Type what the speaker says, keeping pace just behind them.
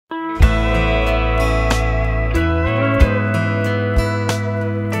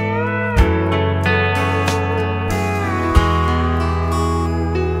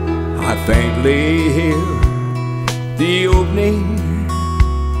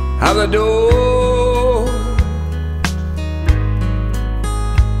by the door.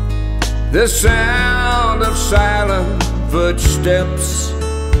 The sound of silent footsteps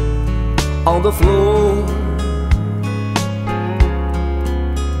on the floor,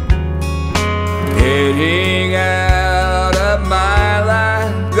 heading out of my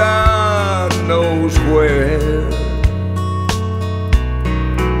life, God knows where.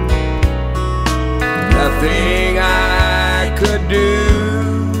 Nothing I could do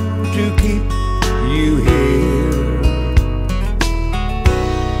to keep you here.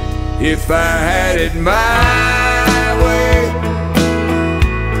 If I had it my way,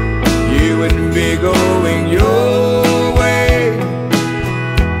 you wouldn't be going your way.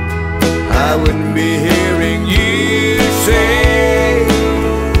 I wouldn't be hearing you say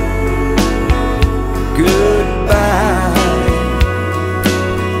goodbye.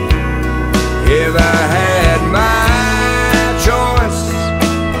 If I had my choice,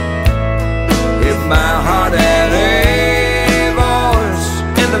 if my heart had a voice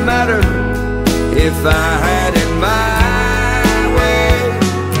in the matter, if I had it my way,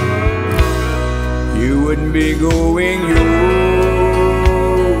 you wouldn't be going your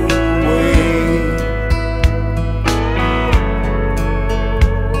way.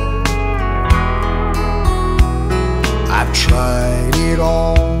 I've tried it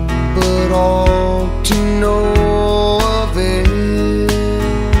all, but all to no avail.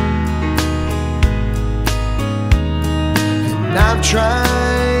 And I've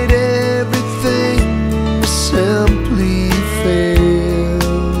tried everything, simply failed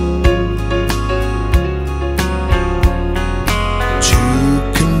to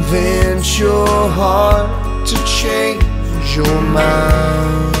convince your heart to change your mind.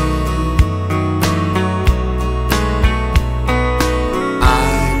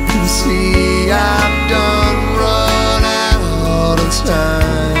 I've done run out of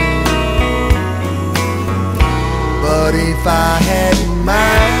time, but if I had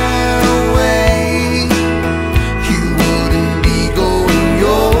my way, you wouldn't be going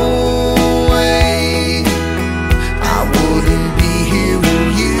your way. I wouldn't be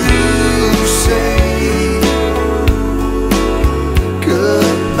hearing you say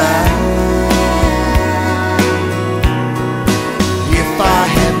goodbye. If I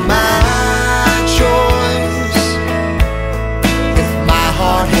had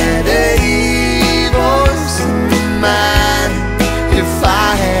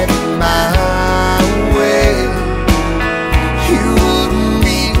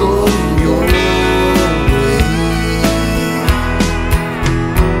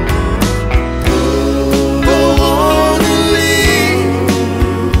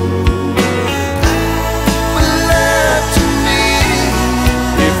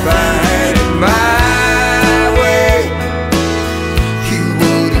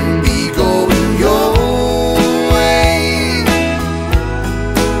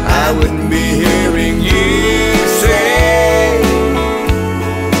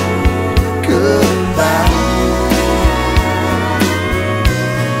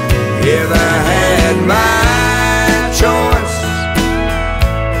if I